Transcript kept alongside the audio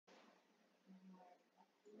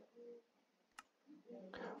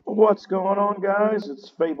What's going on, guys? It's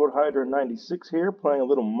Fabled Hydra 96 here, playing a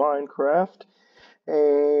little Minecraft.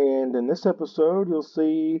 And in this episode, you'll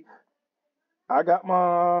see I got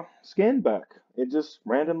my skin back. It just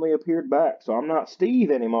randomly appeared back, so I'm not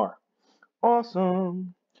Steve anymore.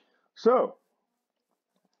 Awesome. So,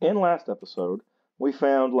 in last episode, we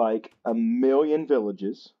found like a million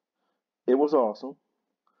villages. It was awesome.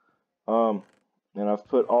 Um, and I've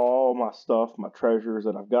put all my stuff, my treasures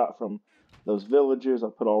that I've got from those villages, I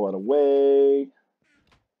put all that away.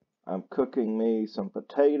 I'm cooking me some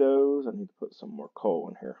potatoes. I need to put some more coal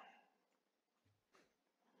in here.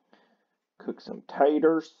 Cook some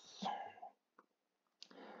taters.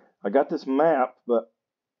 I got this map, but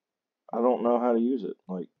I don't know how to use it.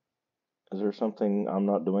 Like, is there something I'm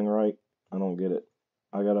not doing right? I don't get it.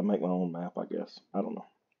 I gotta make my own map, I guess. I don't know.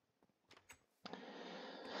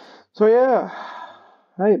 So yeah.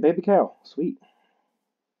 Hey, baby cow. Sweet.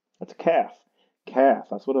 That's a calf. Calf.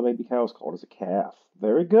 That's what a baby cow is called, is a calf.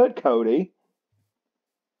 Very good, Cody.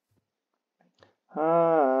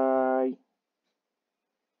 Hi.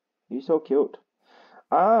 You're so cute.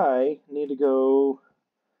 I need to go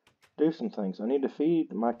do some things. I need to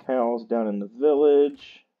feed my cows down in the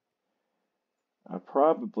village. I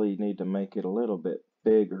probably need to make it a little bit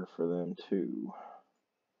bigger for them too.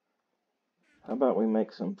 How about we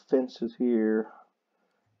make some fences here?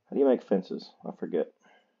 How do you make fences? I forget.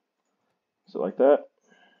 Is it like that?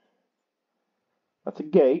 That's a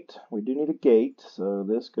gate. We do need a gate. So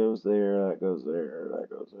this goes there, that goes there, that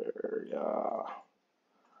goes there. Yeah.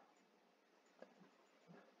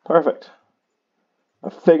 Perfect.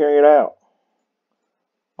 I'm figuring it out.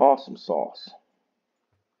 Awesome sauce.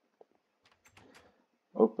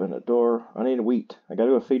 Open a door. I need wheat. I gotta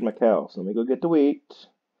go feed my cows. Let me go get the wheat.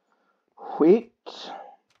 Wheat.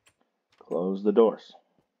 Close the doors.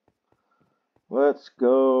 Let's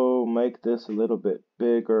go make this a little bit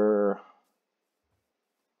bigger.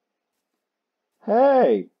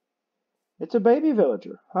 Hey! It's a baby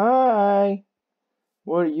villager. Hi!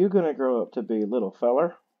 What are you gonna grow up to be, little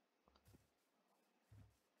feller?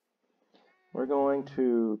 We're going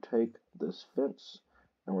to take this fence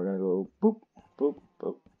and we're gonna go boop, boop,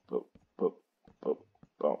 boop, boop, boop, boop,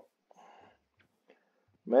 boop.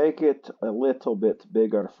 Make it a little bit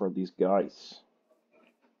bigger for these guys.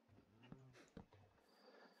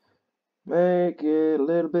 Make it a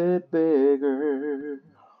little bit bigger.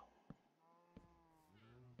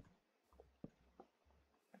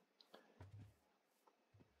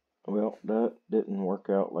 Well, that didn't work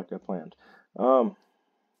out like I planned.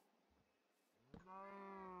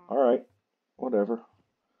 Alright, whatever.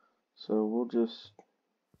 So we'll just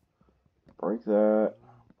break that,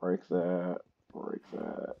 break that, break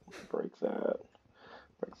that, break that,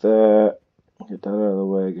 break that. Get that out of the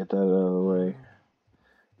way, get that out of the way.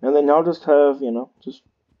 And then y'all just have, just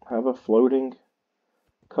have a floating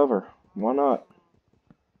cover. Why not?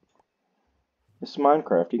 It's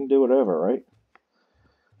Minecraft, you can do whatever, right?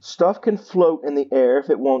 Stuff can float in the air if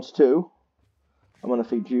it wants to. I'm gonna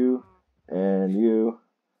feed you, and you,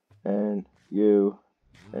 and you,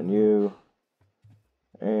 and you,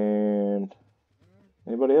 and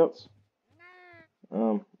anybody else?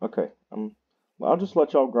 Okay. I'll just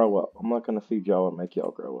let y'all grow up. I'm not gonna feed y'all and make y'all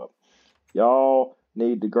grow up. Y'all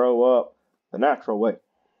need to grow up the natural way.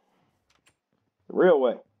 The real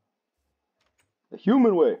way. The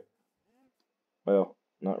human way. Well,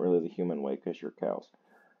 not really the human way because you're cows.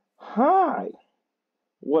 Hi.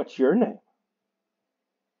 What's your name?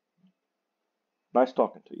 Nice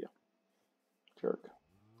talking to you. Jerk.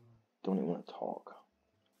 Don't even want to talk.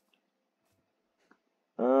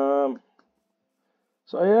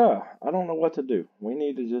 So yeah, I don't know what to do. We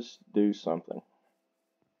need to just do something.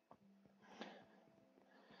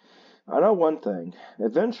 I know one thing.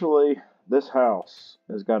 Eventually, this house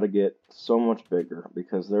has got to get so much bigger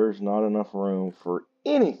because there's not enough room for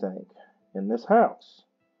anything in this house.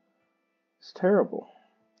 It's terrible.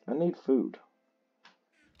 I need food.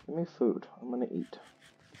 Give me food. I'm gonna eat.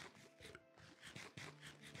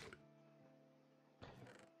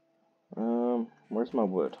 Where's my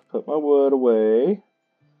wood? Put my wood away.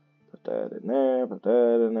 Put that in there. Put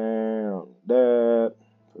that in there. That.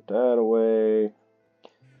 Put that away.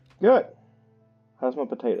 Good. How's my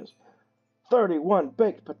potatoes? 31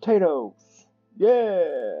 baked potatoes.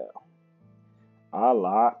 Yeah. I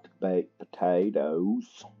like baked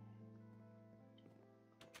potatoes.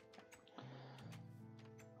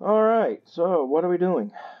 Alright, so what are we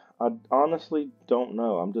doing? I honestly don't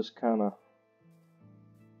know. I'm just kind of,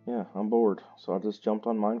 yeah, I'm bored. So I just jumped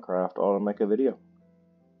on Minecraft all to make a video.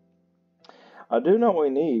 I do know what we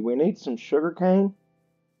need. We need some sugar cane,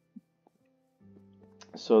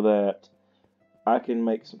 so that I can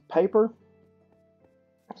make some paper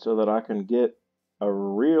so that I can get a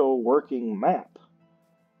real working map.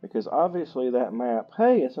 Because obviously that map,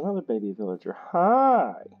 hey, it's another baby villager.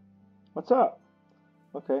 Hi, what's up?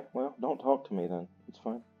 Okay, well, don't talk to me then. It's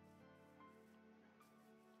fine.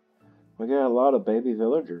 We got a lot of baby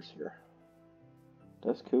villagers here.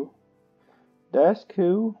 That's cool. That's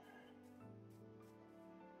cool.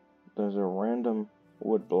 There's a random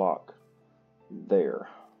wood block there.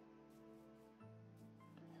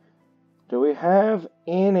 Do we have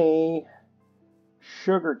any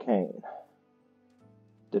sugar cane?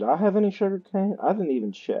 Did I have any sugar cane? I didn't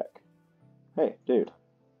even check. Hey, dude.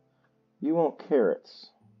 You want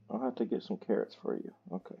carrots. I'll have to get some carrots for you.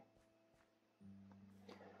 Okay.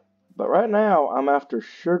 But right now, I'm after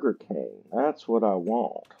sugar cane. That's what I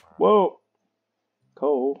want. Whoa!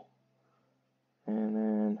 Coal. And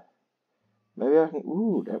then maybe I can...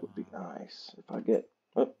 Ooh, that would be nice. If I get...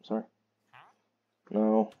 Oh, sorry.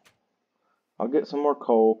 No. I'll get some more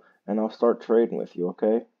coal, and I'll start trading with you,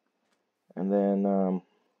 okay? And then,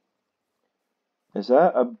 is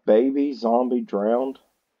that a baby zombie drowned?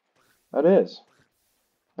 That is.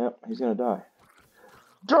 Yep, he's gonna die.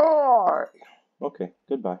 Die! Okay,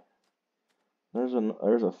 goodbye. There's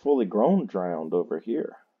a fully grown drowned over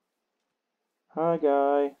here. Hi,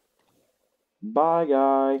 guy. Bye,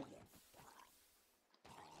 guy.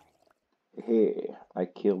 Hey, I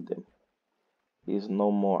killed him. He's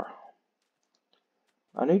no more.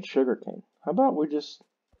 I need sugarcane. How about we just...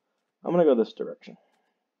 I'm gonna go this direction.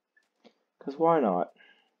 Because why not?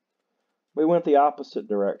 We went the opposite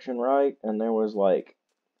direction, right? And there was like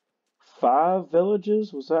 5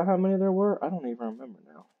 villages? Was that how many there were? I don't even remember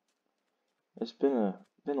now. It's been a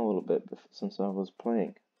little bit since I was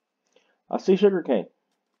playing. I see sugarcane.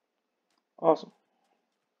 Awesome.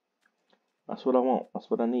 That's what I want. That's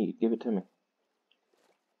what I need. Give it to me.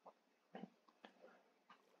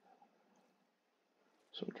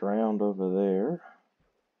 Some drowned over there.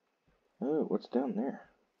 Oh, what's down there?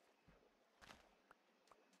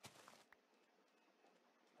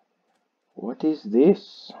 What is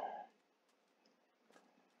this?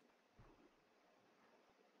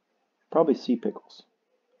 Probably sea pickles.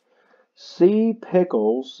 Sea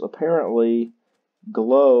pickles apparently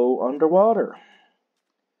glow underwater.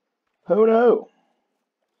 Who knew?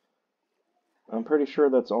 I'm pretty sure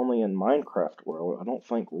that's only in Minecraft world. I don't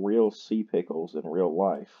think real sea pickles in real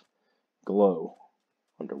life glow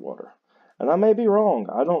underwater. And I may be wrong.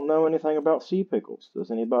 I don't know anything about sea pickles.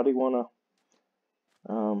 Does anybody want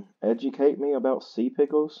to educate me about sea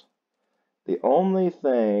pickles? The only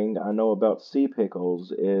thing I know about sea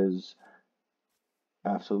pickles is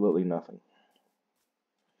absolutely nothing.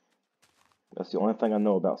 That's the only thing I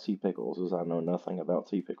know about sea pickles, is I know nothing about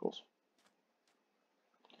sea pickles.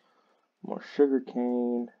 More sugar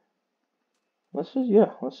cane. Let's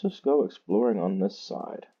just go exploring on this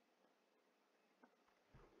side.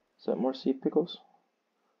 Is that more sea pickles?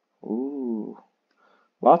 Ooh.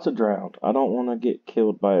 Lots of drowned. I don't want to get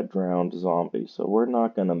killed by a drowned zombie, so we're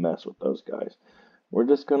not going to mess with those guys. We're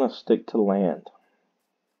just going to stick to land.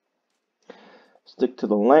 Stick to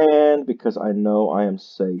the land because I know I am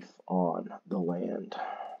safe on the land.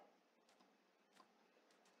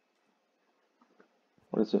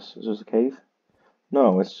 What is this? Is this a cave?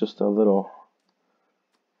 No, it's just a little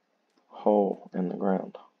hole in the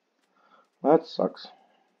ground. That sucks.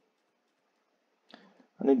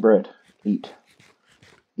 I need bread. Eat.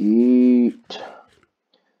 Eat.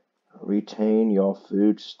 Retain your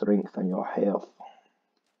food strength and your health.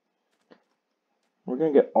 We're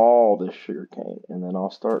going to get all this sugar cane, and then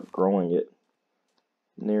I'll start growing it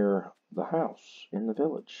near the house in the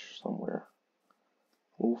village somewhere.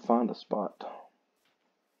 We'll find a spot.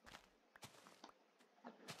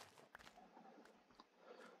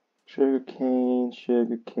 Sugar cane,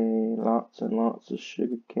 lots and lots of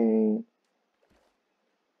sugar cane.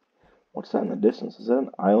 What's that in the distance? Is that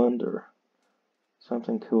an island or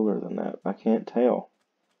something cooler than that? I can't tell.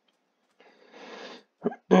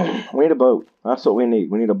 We need a boat. That's what we need.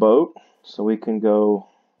 We need a boat so we can go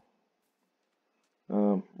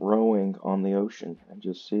rowing on the ocean and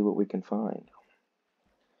just see what we can find.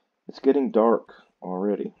 It's getting dark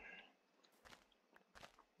already.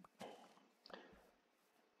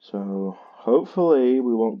 So hopefully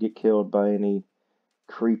we won't get killed by any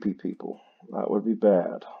creepy people. That would be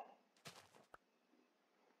bad.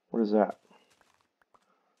 What is that?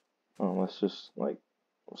 Oh, that's just like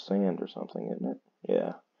sand or something, isn't it?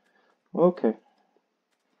 Yeah. Okay.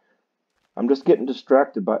 I'm just getting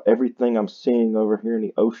distracted by everything I'm seeing over here in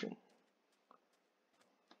the ocean.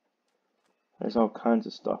 There's all kinds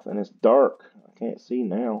of stuff, and it's dark. I can't see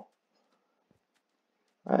now.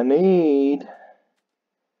 I need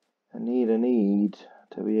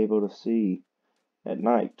to be able to see at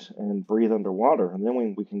night and breathe underwater, and then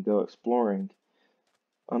we can go exploring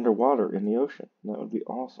underwater in the ocean. That would be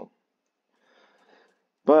awesome.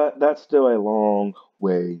 But that's still a long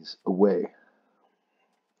ways away.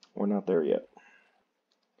 We're not there yet.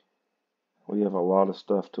 We have a lot of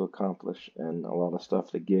stuff to accomplish and a lot of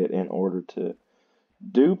stuff to get in order to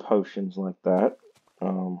do potions like that.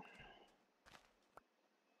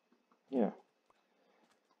 Yeah.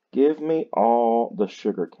 Give me all the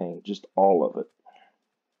sugar cane, just all of it.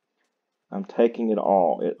 I'm taking it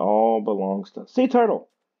all. It all belongs to Sea Turtle.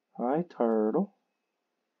 Hi, Turtle.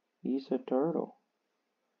 He's a turtle.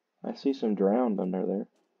 I see some drowned under there.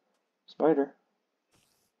 Spider.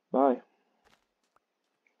 Bye.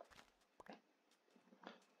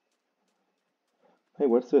 Hey,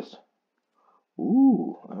 what's this?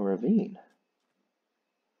 Ooh, a ravine.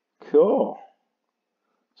 Cool.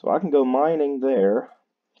 So I can go mining there,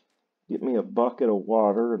 get me a bucket of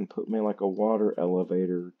water, and put me like a water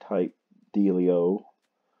elevator type dealio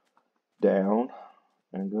down,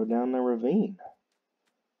 and go down the ravine.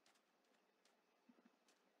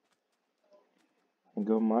 And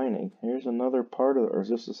go mining. Here's another part of it, or is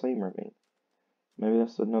this the same ravine? Maybe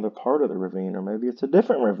that's another part of the ravine, or maybe it's a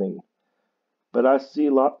different ravine. But I see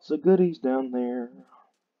lots of goodies down there.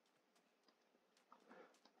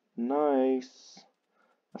 Nice.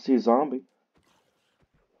 I see a zombie.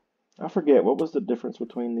 I forget, what was the difference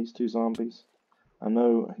between these two zombies? I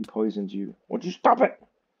know he poisoned you. Would you stop it?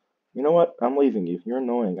 You know what? I'm leaving you. You're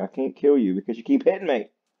annoying. I can't kill you because you keep hitting me.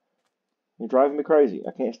 You're driving me crazy.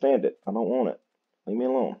 I can't stand it. I don't want it. Leave me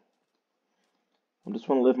alone. I just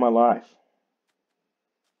want to live my life.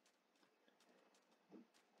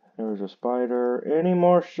 There's a spider. Any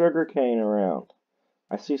more sugar cane around?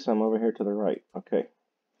 I see some over here to the right. Okay.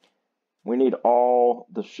 We need all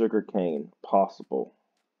the sugar cane possible.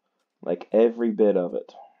 Like every bit of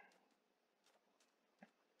it.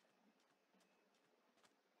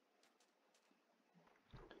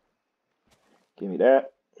 Give me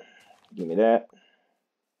that. Give me that.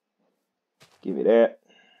 Give me that.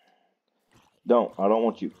 Don't. I don't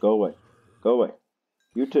want you. Go away. Go away.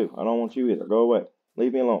 You too. I don't want you either. Go away.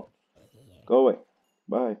 Leave me alone. Go away.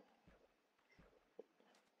 Bye.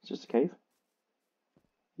 It's just a cave.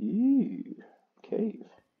 Ew. Cave.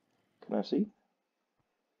 Can I see?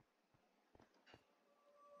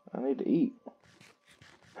 I need to eat.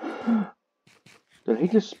 Did he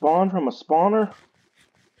just spawn from a spawner?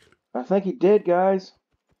 I think he did, guys.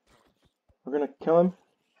 We're gonna kill him.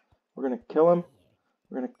 We're gonna kill him.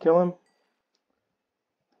 We're gonna kill him.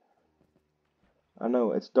 I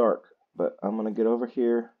know it's dark, but I'm gonna get over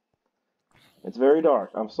here. It's very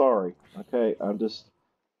dark. I'm sorry. Okay, I'm just...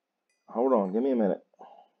 Hold on. Give me a minute.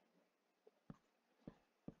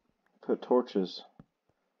 Put torches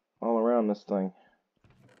all around this thing.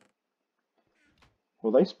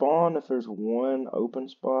 Will they spawn if there's one open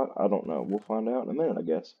spot? I don't know. We'll find out in a minute, I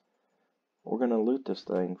guess. We're going to loot this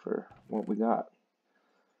thing for what we got.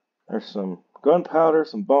 There's some gunpowder,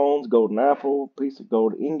 some bones, golden apple, piece of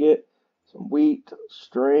gold ingot, some wheat,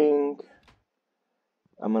 string.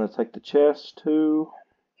 I'm going to take the chest too.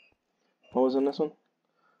 What was in this one?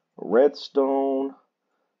 Redstone,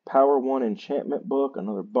 Power 1 enchantment book,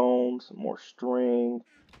 another bone, some more string,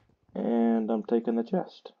 and I'm taking the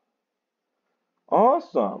chest.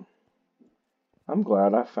 Awesome! I'm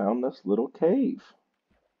glad I found this little cave.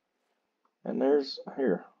 And there's,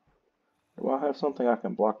 here, do I have something I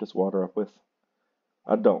can block this water up with?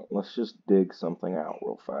 I don't. Let's just dig something out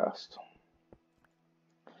real fast.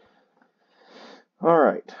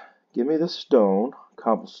 Alright, give me the stone,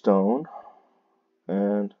 cobblestone,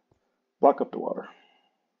 and block up the water.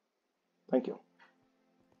 Thank you.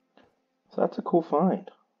 So that's a cool find.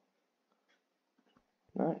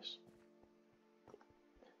 Nice.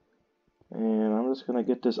 And I'm just going to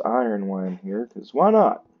get this iron one here, because why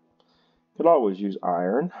not? Could always use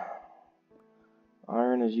iron.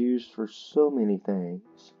 Iron is used for so many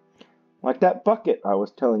things. Like that bucket I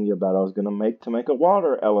was telling you about I was going to make a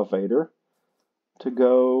water elevator to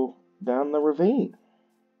go down the ravine.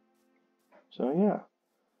 So yeah,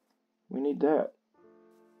 we need that.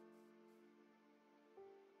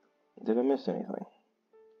 Did I miss anything?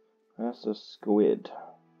 That's a squid.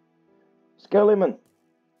 Skellyman!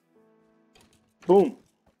 Boom!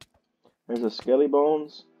 There's a skelly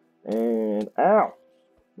bones. And ow!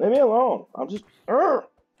 Leave me alone. I'm just...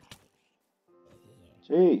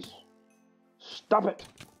 Jeez. Stop it.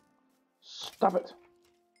 Stop it.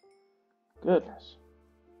 Goodness.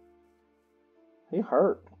 He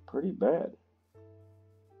hurt pretty bad.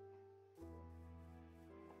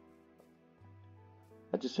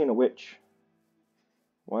 I just seen a witch.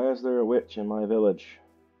 Why is there a witch in my village?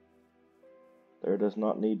 There does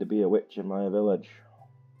not need to be a witch in my village.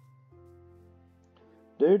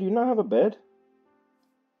 Dude, do you not have a bed?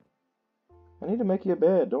 I need to make you a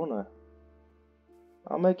bed, don't I?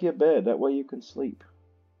 I'll make you a bed, that way you can sleep.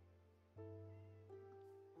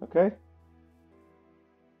 Okay?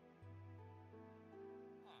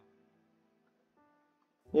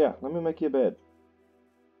 Yeah, let me make you a bed.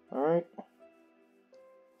 Alright? I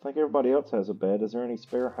think everybody else has a bed. Is there any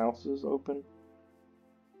spare houses open?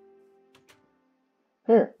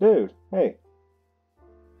 Here, dude, hey.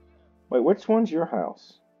 Wait, which one's your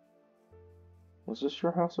house? Was this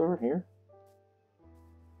your house over here?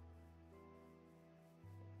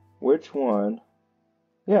 Which one?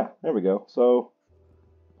 Yeah, there we go. So,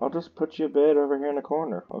 I'll just put you a bed over here in the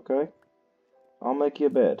corner, okay? I'll make you a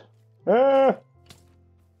bed. Ah!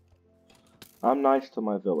 I'm nice to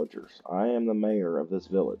my villagers. I am the mayor of this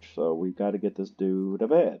village, so we've got to get this dude a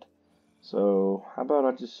bed. So, how about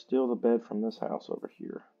I just steal the bed from this house over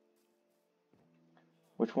here?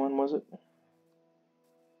 Which one was it?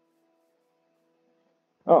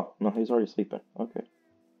 Oh, no, he's already sleeping. Okay.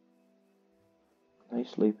 He's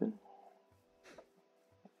sleeping.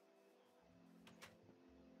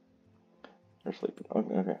 They're sleeping.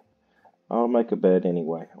 Okay, okay. I'll make a bed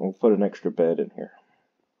anyway. We'll put an extra bed in here.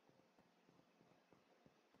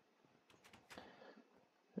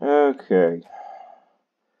 Okay.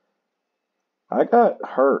 I got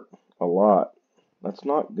hurt a lot. That's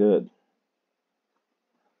not good.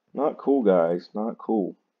 Not cool, guys. Not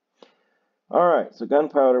cool. Alright, so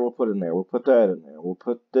gunpowder we'll put in there. We'll put that in there. We'll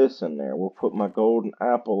put this in there. We'll put my golden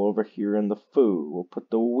apple over here in the food. We'll put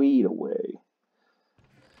the weed away.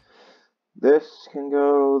 This can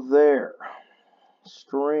go there.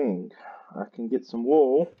 String. I can get some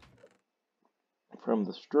wool from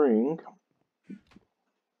the string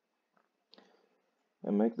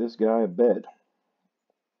and make this guy a bed.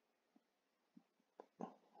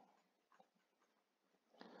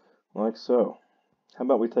 Like so. How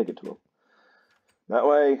about we take it to him? That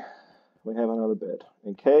way, we have another bed.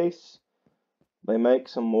 In case they make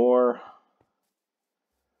some more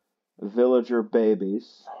villager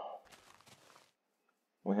babies,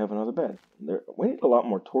 we have another bed. We need a lot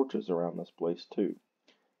more torches around this place, too.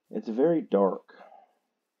 It's very dark.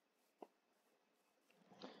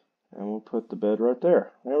 And we'll put the bed right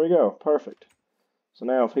there. There we go. Perfect. So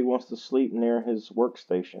now if he wants to sleep near his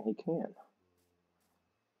workstation, he can.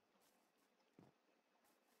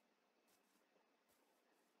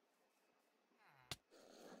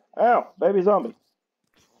 Ow! Baby zombie!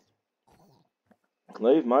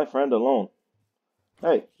 Leave my friend alone.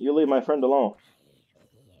 Hey, you leave my friend alone.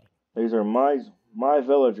 These are my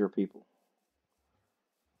villager people.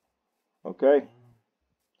 Okay?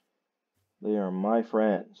 They are my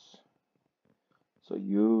friends. So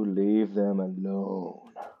you leave them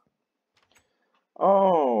alone.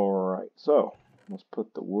 Alright, so let's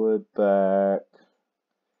put the wood back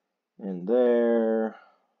in there.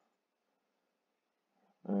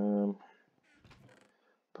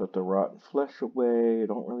 Put the rotten flesh away. I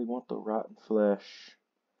don't really want the rotten flesh.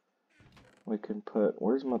 We can put,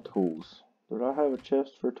 where's my tools? Did I have a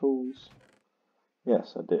chest for tools?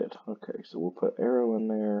 Yes, I did. Okay, so we'll put arrow in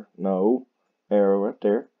there. No, arrow right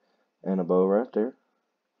there. And a bow right there.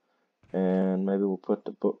 And maybe we'll put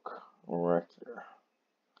the book right there.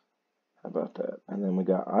 How about that? And then we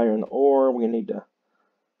got iron ore. I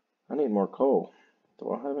need more coal. Do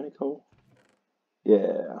I have any coal?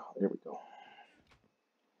 Yeah, there we go.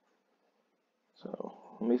 So,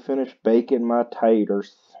 let me finish baking my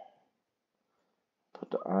taters. Put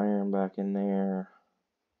the iron back in there.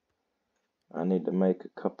 I need to make a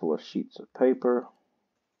couple of sheets of paper.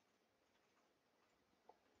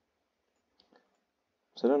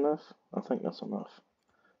 Is that enough? I think that's enough.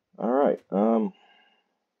 Alright, I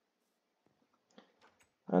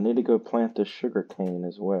need to go plant this sugar cane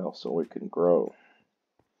as well so we can grow.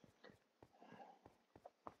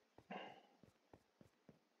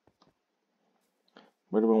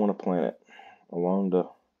 Where do we want to plant it? Along the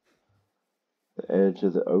edge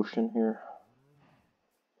of the ocean here?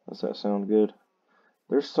 Does that sound good?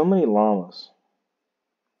 There's so many llamas.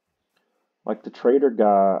 Like the trader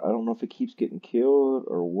guy, I don't know if he keeps getting killed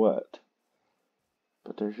or what.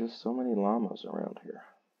 But there's just so many llamas around here.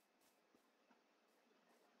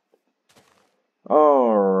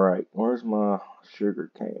 Alright, where's my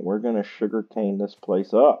sugar cane? We're going to sugar cane this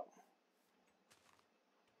place up.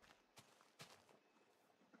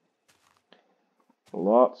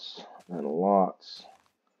 Lots and lots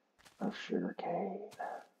of sugar cane.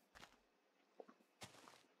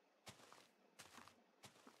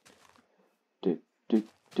 Do,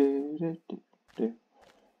 do, do, do, do.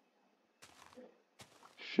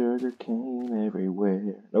 Sugar cane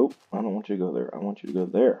everywhere. Nope, I don't want you to go there. I want you to go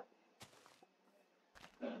there.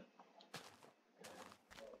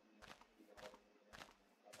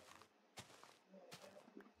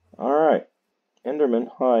 Alright. Enderman,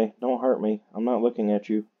 hi. Don't hurt me. I'm not looking at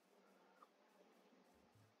you.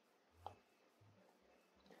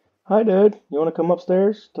 Hi, dude. You want to come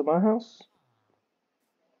upstairs to my house?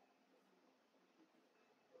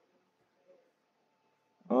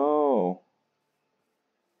 Oh.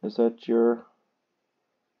 Is that your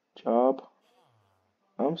job?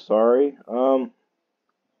 I'm sorry.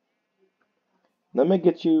 Let me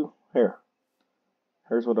get you here.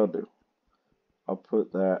 Here's what I'll do. I'll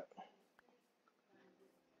put that.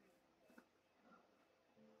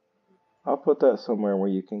 I'll put that somewhere where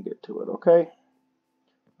you can get to it, okay?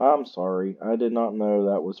 I'm sorry. I did not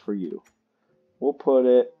know that was for you. We'll put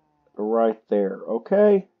it right there,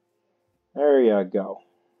 okay? There you go.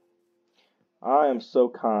 I am so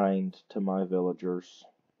kind to my villagers.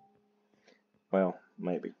 Well,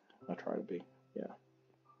 maybe. I try to be, yeah.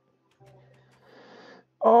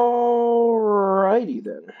 Alrighty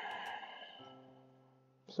then.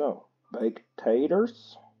 So, baked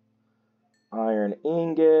taters, iron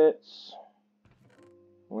ingots.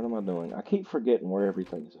 What am I doing? I keep forgetting where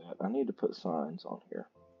everything's at. I need to put signs on here.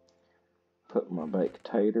 Put my baked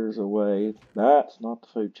taters away. That's not the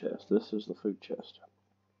food chest. This is the food chest.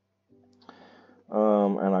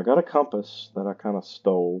 And I got a compass that I kind of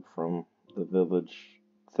stole from the village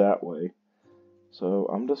that way. So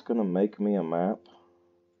I'm just going to make me a map.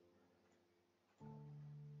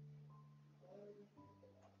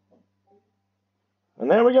 And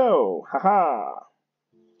there we go! Haha!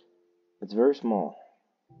 It's very small.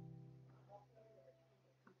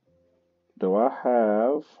 Do I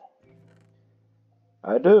have...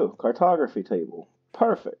 I do. Cartography table.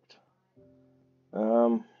 Perfect.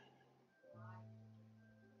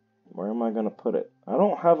 Where am I going to put it? I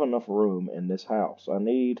don't have enough room in this house. I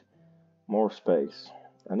need more space.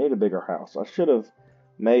 I need a bigger house. I should have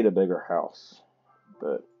made a bigger house.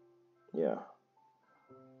 But, yeah.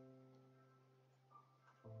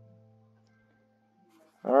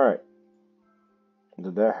 Alright.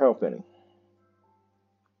 Did that help any?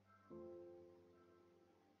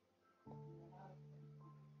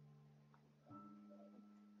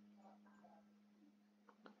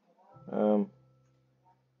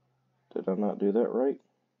 Did I not do that right?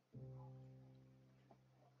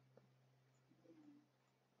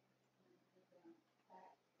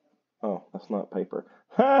 Oh, that's not paper.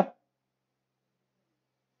 Ha!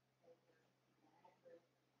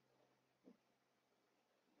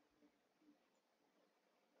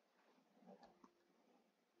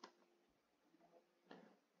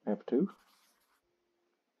 F2.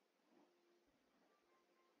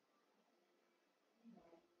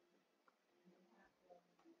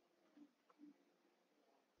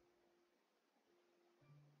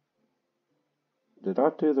 Did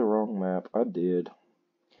I do the wrong map? I did.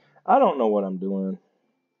 I don't know what I'm doing.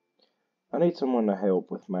 I need someone to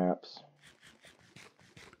help with maps.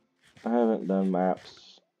 I haven't done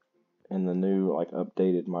maps in the new, like,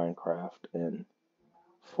 updated Minecraft in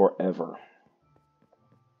forever.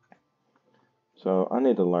 So I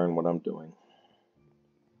need to learn what I'm doing.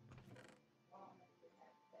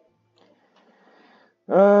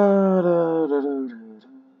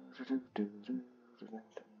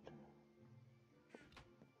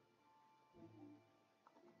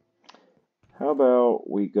 How about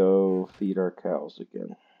we go feed our cows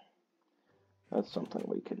again? That's something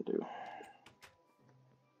we can do.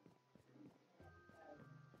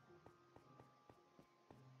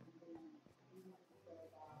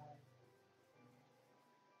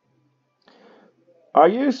 Are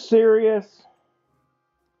you serious?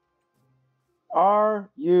 Are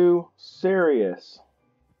you serious?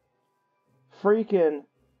 Freaking,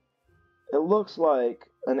 it looks like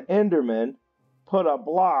an Enderman put a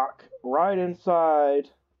block right inside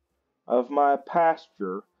of my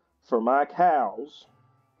pasture for my cows,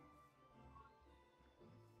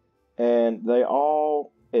 and they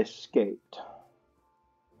all escaped.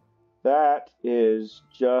 That is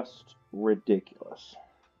just ridiculous.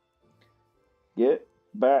 Get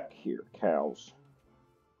back here, cows.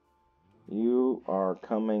 You are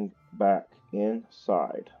coming back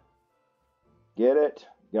inside. Get it?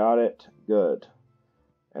 Got it? Good.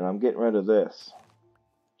 And I'm getting rid of this.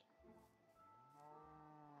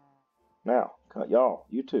 Now, y'all,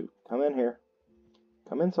 you two, come in here.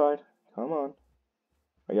 Come inside. Come on.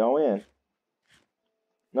 Are y'all in?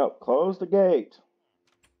 No, close the gate.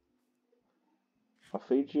 I'll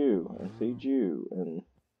feed you, and feed you, and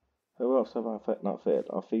who else have I not fed?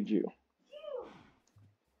 I'll feed you.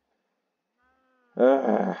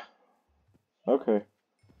 Okay.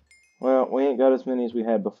 Well, we ain't got as many as we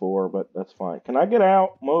had before, but that's fine. Can I get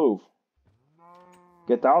out? Move.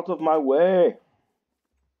 Get out of my way.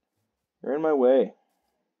 You're in my way.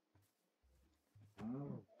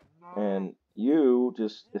 And you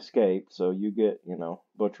just escaped, so you get,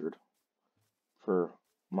 butchered for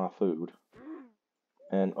my food.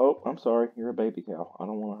 And, oh, I'm sorry, you're a baby cow. I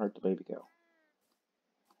don't want to hurt the baby cow.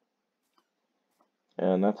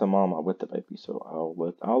 And that's a mama with the baby, so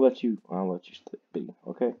I'll let you be,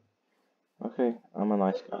 okay? Okay, I'm a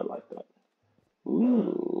nice guy like that.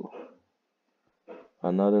 Ooh.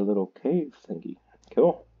 Another little cave thingy.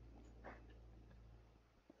 Cool.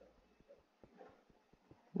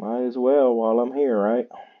 Might as well while I'm here, right?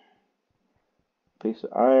 Piece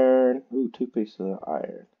of iron. Ooh, 2 pieces of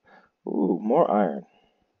iron. Ooh, more iron.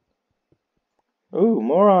 Ooh,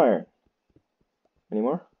 more iron. Any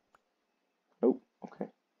more? Nope. Okay.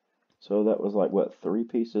 So that was like, what, 3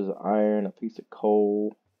 pieces of iron, a piece of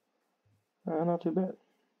coal. Not too bad.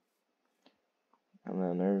 And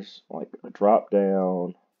then there's like a drop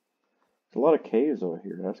down. There's a lot of caves over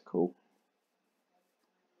here. That's cool.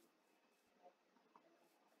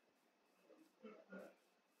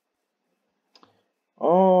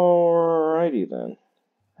 Alrighty then.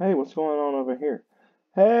 Hey, what's going on over here?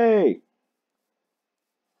 Hey!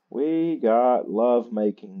 We got love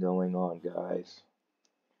making going on, guys.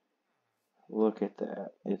 Look at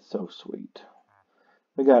that. It's so sweet.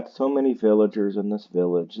 We got so many villagers in this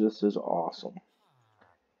village. This is awesome.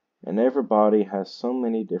 And everybody has so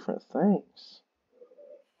many different things.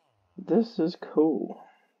 This is cool.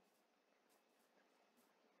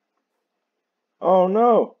 Oh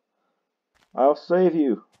no! I'll save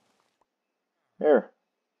you. Here.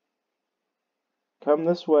 Come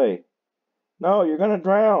this way. No, you're gonna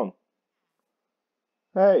drown.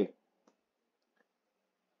 Hey.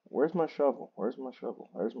 Where's my shovel? Where's my shovel?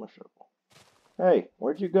 There's my shovel. Hey,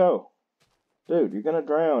 where'd you go? Dude, you're gonna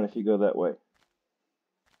drown if you go that way.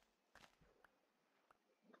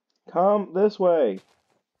 Come this way.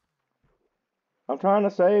 I'm trying to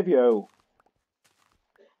save you.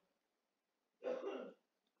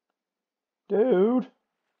 Dude.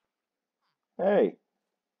 Hey.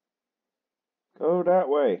 Go that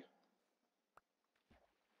way.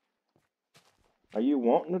 Are you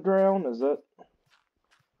wanting to drown? Is that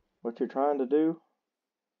what you're trying to do?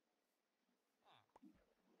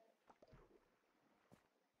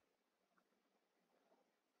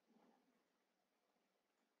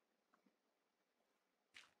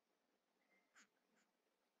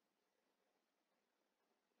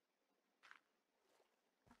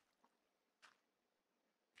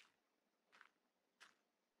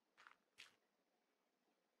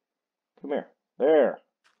 Come here. There.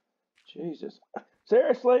 Jesus.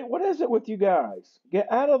 Seriously, what is it with you guys?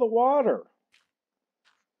 Get out of the water.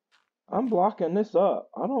 I'm blocking this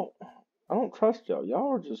up. I don't trust y'all.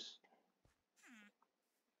 Y'all are just...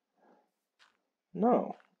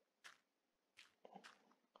 No.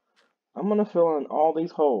 I'm gonna fill in all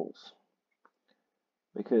these holes.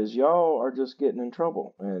 Because y'all are just getting in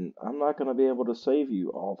trouble. And I'm not gonna be able to save you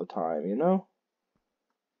all the time, you know?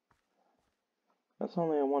 That's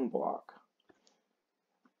only a 1 block.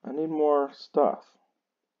 I need more stuff.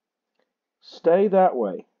 Stay that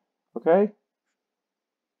way. Okay?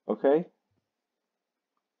 Okay?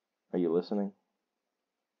 Are you listening?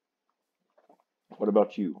 What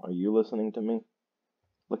about you? Are you listening to me?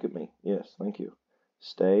 Look at me. Yes, thank you.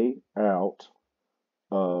 Stay out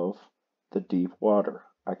of the deep water.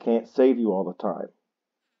 I can't save you all the time.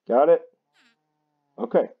 Got it?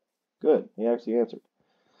 Okay. Good. He actually answered.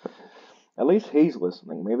 At least he's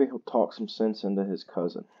listening. Maybe he'll talk some sense into his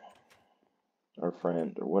cousin. Or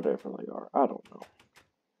friend, or whatever they are. I don't know.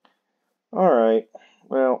 Alright.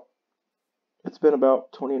 Well, it's been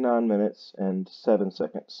about 29 minutes and 7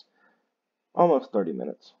 seconds. Almost 30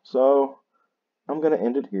 minutes. So, I'm going to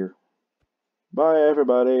end it here. Bye,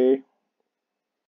 everybody.